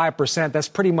about 5%. That's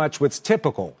pretty much what's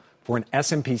typical for an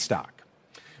S&P stock.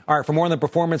 All right, for more on the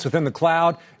performance within the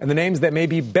cloud and the names that may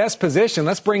be best positioned,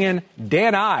 let's bring in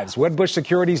Dan Ives, Wedbush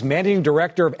Securities Managing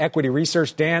Director of Equity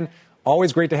Research. Dan,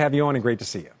 always great to have you on and great to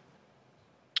see you.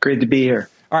 Great to be here.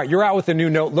 All right, you're out with a new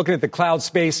note looking at the cloud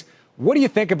space. What do you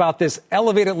think about this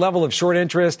elevated level of short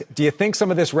interest? Do you think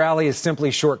some of this rally is simply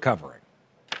short covering?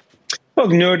 Look,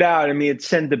 no doubt. I mean, it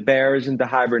sent the bears into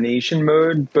hibernation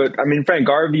mode. But, I mean, Frank,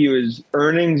 our view is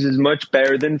earnings is much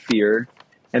better than feared.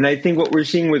 And I think what we're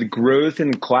seeing with growth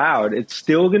in cloud, it's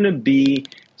still going to be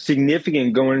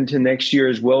significant going into next year,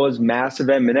 as well as massive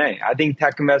M&A. I think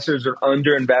tech investors are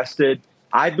underinvested.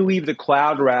 I believe the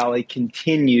cloud rally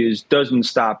continues, doesn't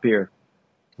stop here.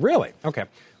 Really? Okay.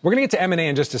 We're going to get to M&A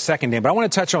in just a second, Dan, but I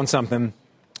want to touch on something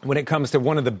when it comes to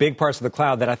one of the big parts of the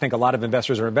cloud that I think a lot of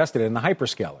investors are invested in, the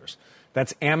hyperscalers.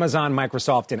 That's Amazon,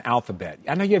 Microsoft, and Alphabet.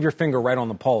 I know you have your finger right on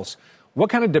the pulse. What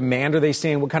kind of demand are they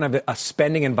seeing? What kind of a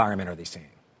spending environment are they seeing?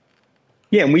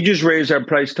 Yeah, and we just raised our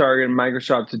price target in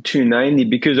Microsoft to $290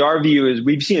 because our view is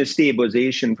we've seen a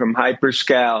stabilization from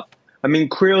hyperscale. I mean,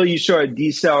 clearly you saw a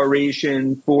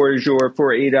deceleration for Azure,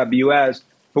 for AWS,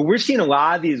 but we're seeing a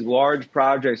lot of these large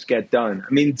projects get done.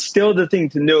 I mean, still the thing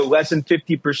to note, less than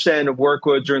 50% of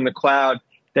workloads are in the cloud.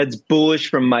 That's bullish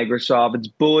from Microsoft. It's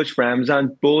bullish for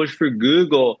Amazon, bullish for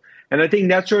Google. And I think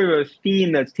that's sort of a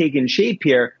theme that's taken shape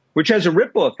here, which has a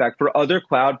ripple effect for other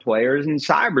cloud players in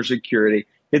cybersecurity.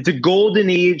 It's a golden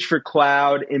age for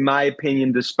cloud, in my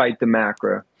opinion, despite the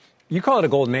macro. You call it a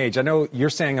golden age. I know you're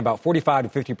saying about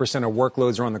 45 to 50% of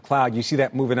workloads are on the cloud. You see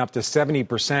that moving up to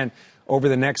 70% over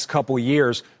the next couple of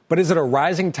years. But is it a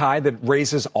rising tide that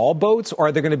raises all boats, or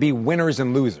are there going to be winners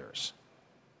and losers?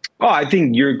 Oh, I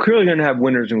think you're clearly going to have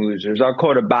winners and losers. I'll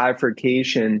call it a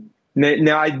bifurcation.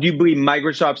 Now, I do believe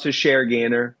Microsoft's a share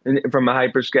gainer from a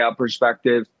hyperscale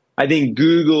perspective. I think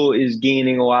Google is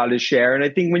gaining a lot of share. And I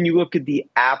think when you look at the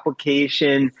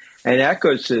application and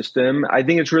ecosystem, I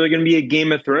think it's really going to be a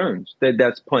Game of Thrones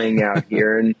that's playing out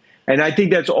here. And I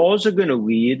think that's also going to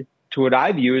lead to what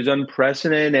I view as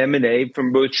unprecedented M&A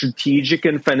from both strategic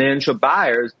and financial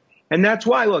buyers. And that's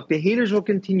why, look, the haters will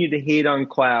continue to hate on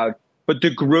cloud, but the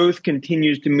growth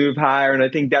continues to move higher. And I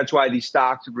think that's why these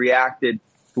stocks have reacted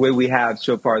the way we have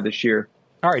so far this year.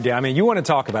 All right, Dan, I mean, you want to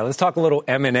talk about it. Let's talk a little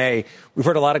M&A. We've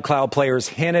heard a lot of cloud players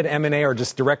hint at M&A or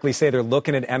just directly say they're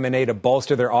looking at M&A to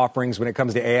bolster their offerings when it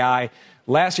comes to AI.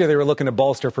 Last year, they were looking to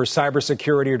bolster for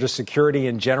cybersecurity or just security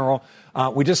in general.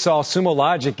 We just saw Sumo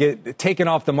Logic get taken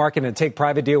off the market and take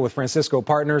private deal with Francisco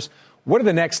Partners. What are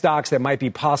the next stocks that might be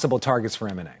possible targets for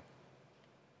M&A?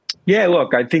 Yeah,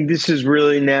 look, I think this is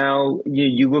really now,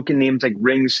 you look at names like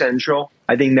RingCentral.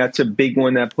 I think that's a big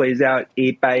one that plays out,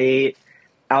 8x8.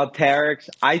 Alteryx.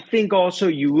 I think also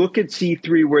you look at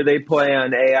C3 where they play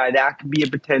on AI, that could be a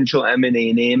potential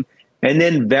M&A name. And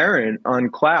then Verint on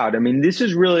cloud. I mean, this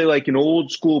is really like an old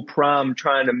school prom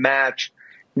trying to match,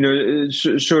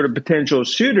 sort of potential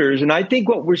suitors. And I think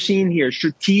what we're seeing here,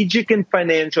 strategic and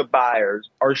financial buyers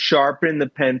are sharpening the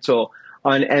pencil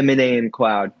on M&A and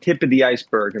cloud. Tip of the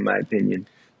iceberg, in my opinion.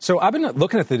 So I've been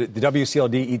looking at the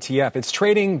WCLD ETF. It's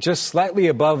trading just slightly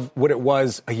above what it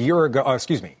was a year ago.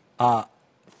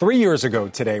 3 years ago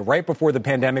today, right before the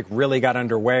pandemic really got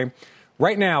underway.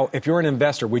 Right now, if you're an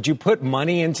investor, would you put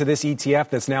money into this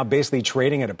ETF that's now basically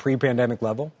trading at a pre-pandemic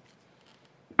level?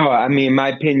 Oh, I mean, in my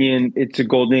opinion, it's a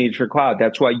golden age for cloud.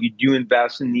 That's why you do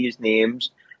invest in these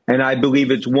names. And I believe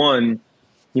it's one,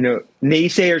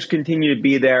 naysayers continue to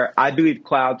be there. I believe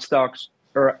cloud stocks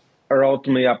are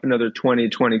ultimately up another 20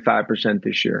 to 25%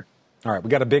 this year. All right,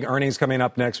 we got a big earnings coming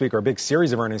up next week, or a big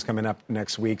series of earnings coming up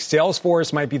next week.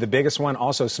 Salesforce might be the biggest one.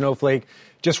 Also, Snowflake,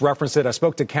 just referenced it. I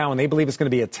spoke to Cowen. They believe it's going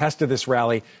to be a test of this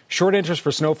rally. Short interest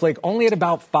for Snowflake, only at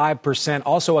about 5%.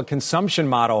 Also, a consumption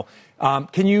model.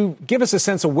 Can you give us a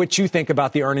sense of what you think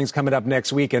about the earnings coming up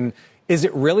next week? And is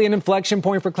it really an inflection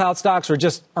point for cloud stocks or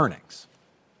just earnings?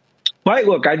 Right.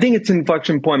 Look, I think it's an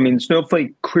inflection point. I mean,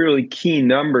 Snowflake, clearly key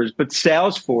numbers, but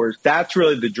Salesforce, that's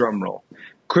really the drum roll.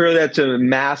 Clearly, that's a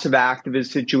massive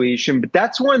activist situation, but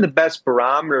that's one of the best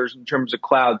barometers in terms of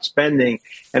cloud spending.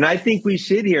 And I think we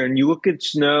sit here and you look at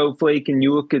Snowflake and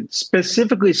you look at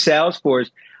specifically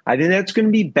Salesforce, I think that's going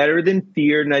to be better than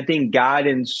feared. And I think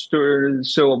guidance,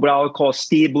 so what I'll call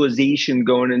stabilization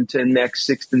going into the next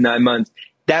 6 to 9 months.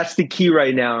 That's the key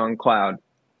right now on cloud.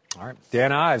 All right.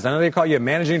 Dan Ives, I know they call you a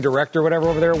managing director or whatever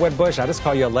over there at Wedbush. I just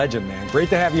call you a legend, man. Great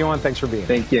to have you on. Thanks for being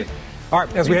here. Thank you. All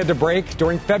right, as we head to break,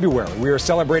 during February, we are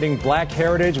celebrating Black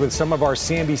Heritage with some of our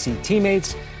CNBC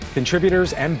teammates,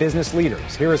 contributors, and business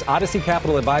leaders. Here is Odyssey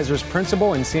Capital Advisors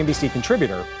principal and CNBC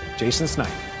contributor, Jason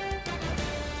Snyder.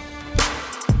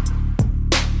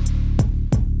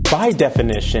 By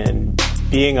definition,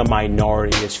 being a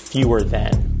minority is fewer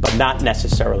than, but not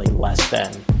necessarily less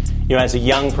than. As a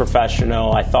young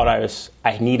professional, I thought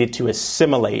I needed to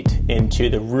assimilate into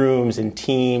the rooms and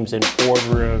teams and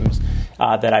boardrooms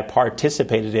that I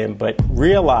participated in, but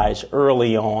realized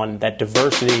early on that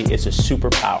diversity is a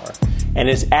superpower and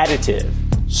is additive.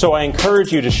 So I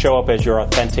encourage you to show up as your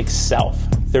authentic self.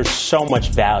 There's so much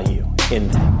value in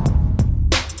that.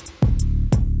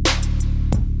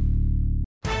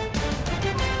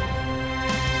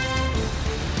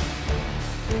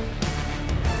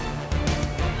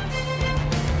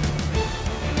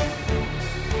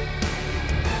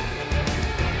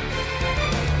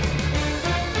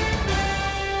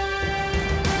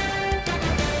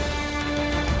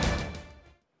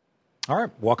 All right,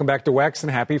 welcome back to WEX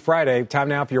and happy Friday. Time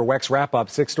now for your WEX wrap-up.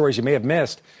 6 stories you may have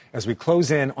missed as we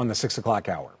close in on the 6 o'clock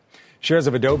hour. Shares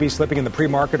of Adobe slipping in the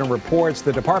pre-market and reports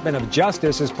the Department of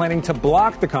Justice is planning to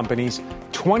block the company's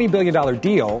 $20 billion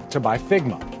deal to buy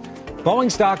Figma.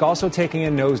 Boeing stock also taking a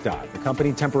nosedive. The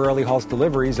company temporarily halts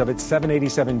deliveries of its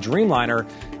 787 Dreamliner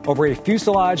over a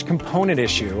fuselage component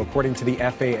issue, according to the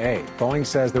FAA. Boeing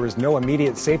says there is no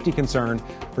immediate safety concern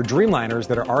for Dreamliners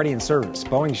that are already in service.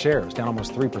 Boeing shares down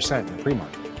almost 3% in the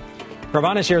pre-market.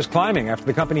 Carvana shares climbing after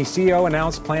the company's CEO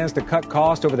announced plans to cut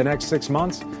costs over the next 6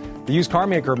 months. The used car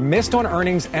maker missed on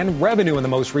earnings and revenue in the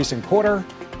most recent quarter,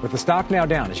 with the stock now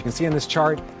down. As you can see in this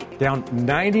chart, down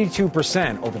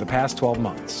 92% over the past 12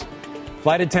 months.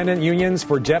 Flight attendant unions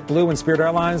for JetBlue and Spirit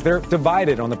Airlines, they're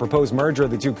divided on the proposed merger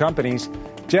of the two companies.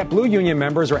 JetBlue union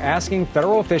members are asking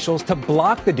federal officials to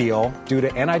block the deal due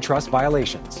to antitrust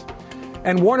violations.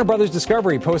 And Warner Brothers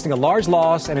Discovery posting a large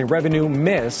loss and a revenue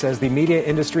miss as the media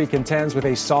industry contends with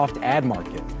a soft ad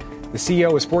market. The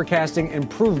CEO is forecasting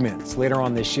improvements later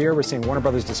on this year. We're seeing Warner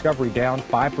Brothers Discovery down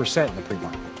 5% in the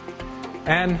pre-market.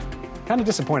 And kind of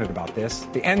disappointed about this.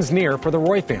 The end's near for the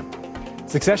Roy family.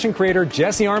 Succession creator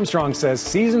Jesse Armstrong says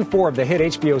season 4 of the hit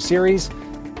HBO series,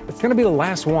 it's going to be the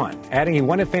last one, adding he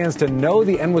wanted fans to know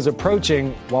the end was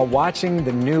approaching while watching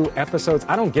the new episodes.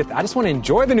 I don't get that. I just want to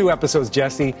enjoy the new episodes,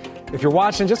 Jesse. If you're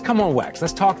watching, just come on, Wex.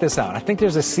 Let's talk this out. I think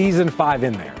there's a season 5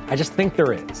 in there. I just think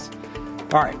there is.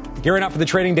 All right, gearing up for the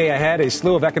trading day ahead, a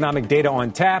slew of economic data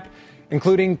on tap,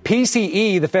 including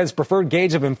PCE, the Fed's preferred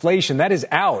gauge of inflation. That is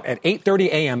out at 8:30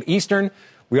 a.m. Eastern.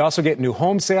 We also get new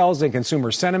home sales and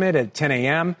consumer sentiment at 10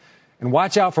 a.m. And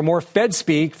watch out for more Fed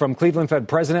speak from Cleveland Fed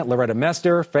President Loretta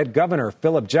Mester, Fed Governor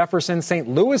Philip Jefferson, St.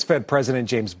 Louis Fed President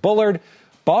James Bullard,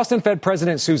 Boston Fed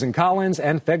President Susan Collins,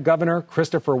 and Fed Governor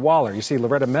Christopher Waller. You see,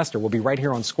 Loretta Mester will be right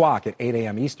here on Squawk at 8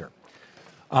 a.m. Eastern.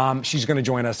 She's going to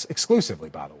join us exclusively,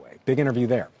 by the way. Big interview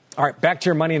there. All right, back to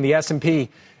your money in the S&P.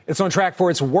 It's on track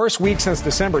for its worst week since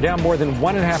December, down more than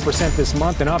 1.5% this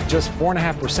month and up just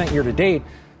 4.5% year to date.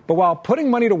 But while putting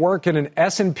money to work in an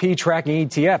S&P tracking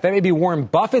ETF, that may be Warren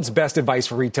Buffett's best advice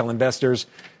for retail investors,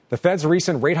 the Fed's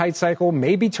recent rate hike cycle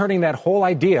may be turning that whole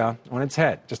idea on its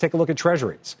head. Just take a look at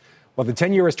Treasuries. While the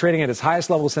 10-year is trading at its highest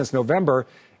level since November,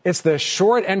 it's the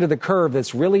short end of the curve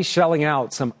that's really shelling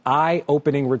out some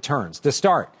eye-opening returns. To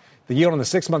start, the yield on the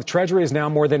 6-month Treasury is now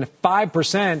more than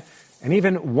 5%, and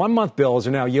even 1-month bills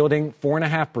are now yielding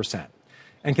 4.5%.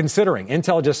 And considering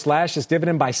Intel just slashed its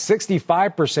dividend by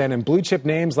 65% and blue chip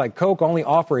names like Coke only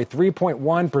offer a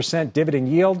 3.1% dividend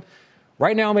yield,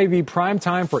 right now may be prime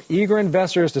time for eager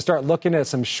investors to start looking at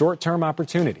some short-term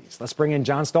opportunities. Let's bring in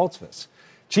John Stoltzfus,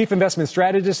 Chief Investment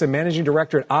Strategist and Managing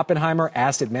Director at Oppenheimer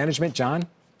Asset Management. John,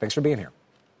 thanks for being here.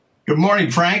 Good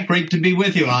morning, Frank. Great to be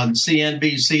with you on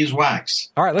CNBC's Wax.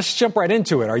 All right, let's jump right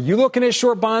into it. Are you looking at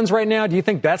short bonds right now? Do you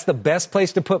think that's the best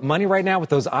place to put money right now with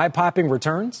those eye-popping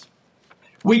returns?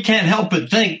 We can't help but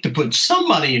think to put some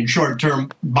money in short-term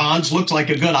bonds looks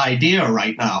like a good idea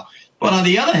right now. But on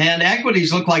the other hand,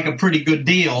 equities look like a pretty good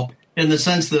deal in the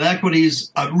sense that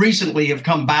equities recently have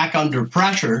come back under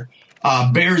pressure.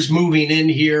 Bears moving in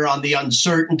here on the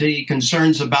uncertainty,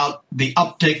 concerns about the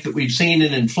uptick that we've seen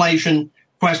in inflation,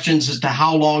 questions as to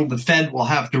how long the Fed will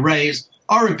have to raise.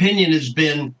 Our opinion has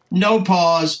been no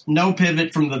pause, no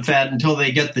pivot from the Fed until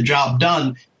they get the job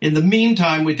done. In the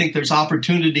meantime, we think there's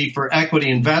opportunity for equity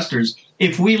investors.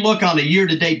 If we look on a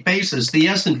year-to-date basis, the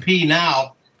S&P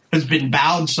now has been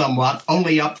bowed somewhat,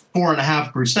 only up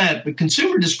 4.5%. But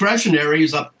consumer discretionary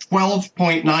is up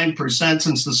 12.9%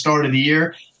 since the start of the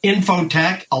year.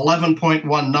 Infotech,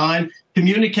 11.19%.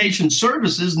 Communication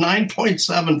services,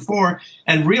 9.74%,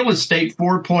 and real estate,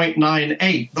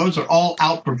 4.98%. Those are all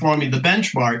outperforming the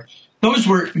benchmark. Those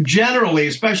were generally,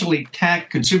 especially tech,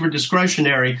 consumer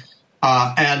discretionary,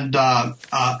 and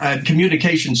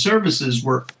communication services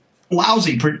were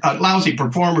lousy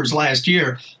performers last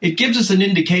year. It gives us an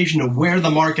indication of where the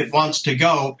market wants to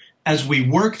go as we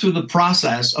work through the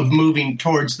process of moving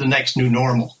towards the next new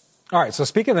normal. All right, so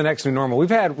speaking of the next new normal, we've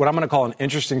had what I'm going to call an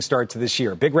interesting start to this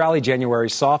year. Big rally January,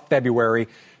 soft February.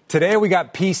 Today we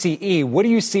got PCE. What are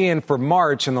you seeing for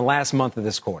March in the last month of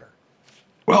this quarter?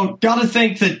 Well, got to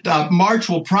think that March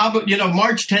will probably,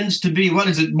 March tends to be,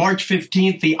 March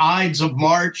 15th, the Ides of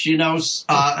March,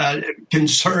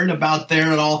 concern about there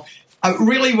and all.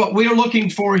 Really what we're looking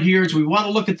for here is we want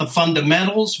to look at the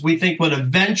fundamentals. We think what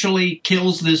eventually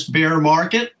kills this bear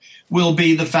market will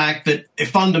be the fact that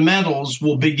fundamentals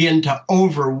will begin to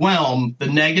overwhelm the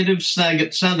negative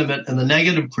sentiment and the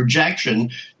negative projection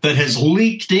that has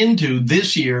leaked into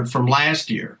this year from last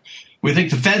year. We think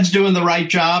the Fed's doing the right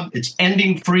job. It's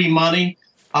ending free money.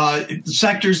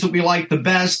 Sectors that we like the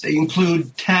best, they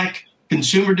include tech,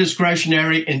 consumer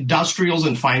discretionary, industrials,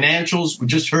 and financials. We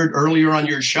just heard earlier on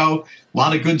your show, a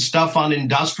lot of good stuff on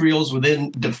industrials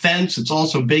within defense. It's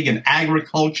also big in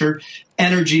agriculture,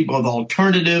 energy, both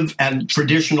alternative and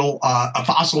traditional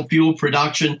fossil fuel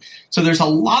production. So there's a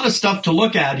lot of stuff to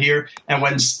look at here. And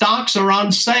when stocks are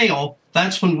on sale,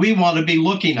 that's when we want to be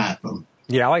looking at them.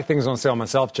 Yeah, I like things on sale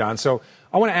myself, John. So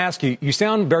I want to ask you, you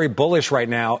sound very bullish right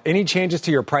now. Any changes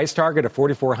to your price target of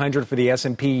 4,400 for the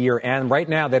S&P year end? Right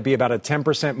now, that'd be about a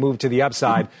 10% move to the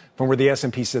upside from where the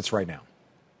S&P sits right now.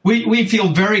 We feel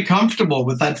very comfortable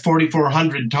with that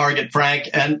 4,400 target, Frank,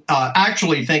 and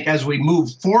actually think as we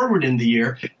move forward in the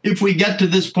year, if we get to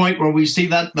this point where we see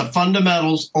that the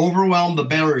fundamentals overwhelm the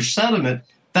bearish sentiment,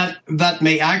 that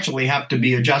may actually have to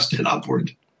be adjusted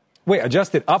upward. Wait,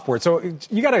 adjusted upward. So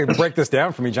you got to break this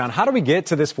down for me, John. How do we get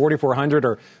to this 4,400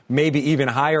 or maybe even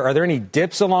higher? Are there any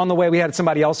dips along the way? We had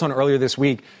somebody else on earlier this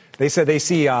week. They said they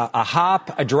see a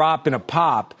hop, a drop, and a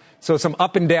pop. So some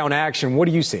up and down action. What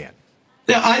are you seeing?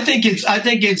 Yeah, I think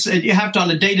it's you have to, on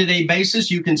a day-to-day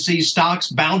basis, you can see stocks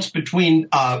bounce between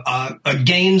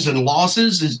gains and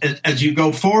losses as you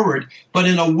go forward. But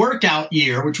in a workout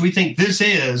year, which we think this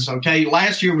is, okay,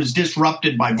 last year was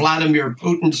disrupted by Vladimir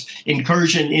Putin's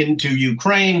incursion into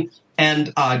Ukraine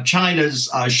and China's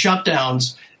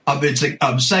shutdowns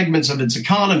of segments of its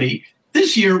economy.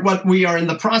 This year, what we are in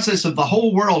the process of the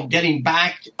whole world getting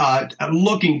back,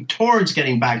 looking towards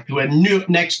getting back to a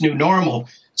next new normal.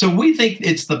 So we think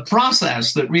it's the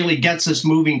process that really gets us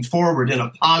moving forward in a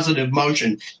positive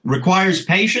motion. It requires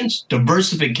patience,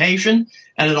 diversification,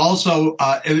 and it also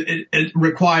it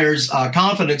requires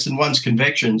confidence in one's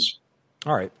convictions.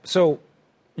 All right. So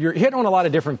you're hitting on a lot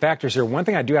of different factors here. One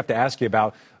thing I do have to ask you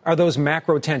about are those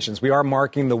macro tensions. We are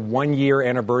marking the 1-year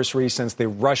anniversary since the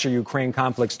Russia-Ukraine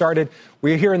conflict started.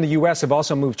 We here in the U.S. have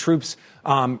also moved troops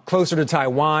closer to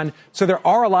Taiwan. So there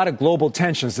are a lot of global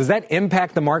tensions. Does that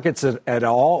impact the markets at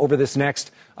all over this next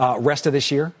rest of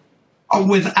this year?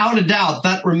 Without a doubt,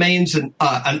 that remains an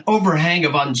overhang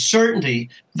of uncertainty.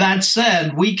 That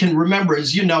said, we can remember,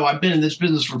 as you know, I've been in this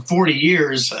business for 40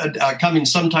 years, coming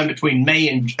sometime between May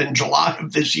and July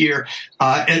of this year.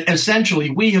 Essentially,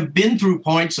 we have been through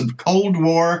points of Cold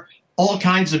War, all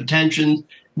kinds of tension,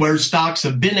 where stocks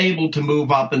have been able to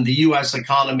move up and the U.S.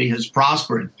 economy has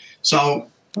prospered. So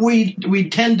we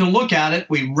tend to look at it.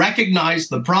 We recognize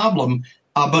the problem.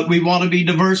 But we want to be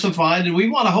diversified, and we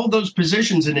want to hold those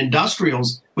positions in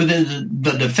industrials within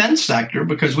the defense sector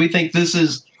because we think this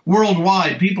is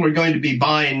worldwide. People are going to be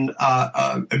buying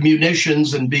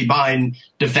munitions and be buying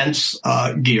defense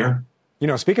gear. You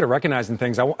know, speaking of recognizing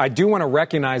things, I do want to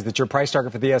recognize that your price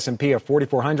target for the S&P of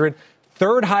 4,400,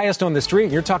 third highest on the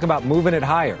street. You're talking about moving it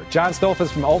higher. John Stolfus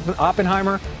from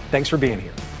Oppenheimer, thanks for being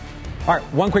here. All right,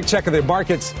 one quick check of the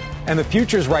markets and the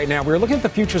futures right now. We were looking at the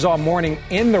futures all morning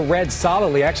in the red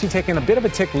solidly, actually taking a bit of a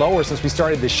tick lower since we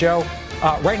started the show.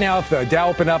 Right now, if the Dow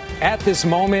opened up at this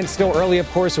moment, still early, of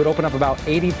course, it would open up about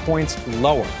 80 points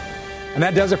lower. And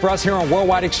that does it for us here on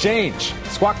Worldwide Exchange.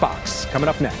 Squawk Box coming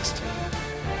up next.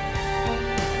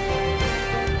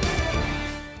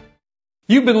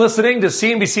 You've been listening to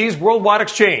CNBC's Worldwide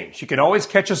Exchange. You can always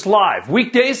catch us live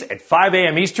weekdays at 5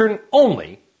 a.m. Eastern,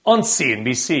 only on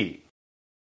CNBC.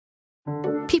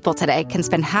 People today can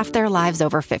spend half their lives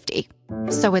over 50.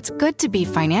 So it's good to be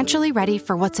financially ready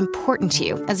for what's important to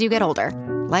you as you get older,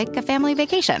 like a family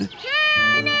vacation.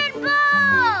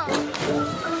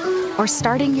 Or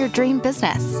starting your dream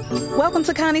business. Welcome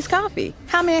to Connie's Coffee.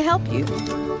 How may I help you?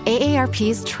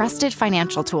 AARP's trusted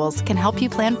financial tools can help you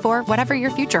plan for whatever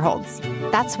your future holds.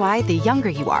 That's why the younger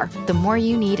you are, the more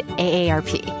you need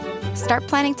AARP. Start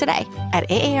planning today at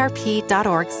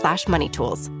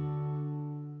aarp.org/moneytools.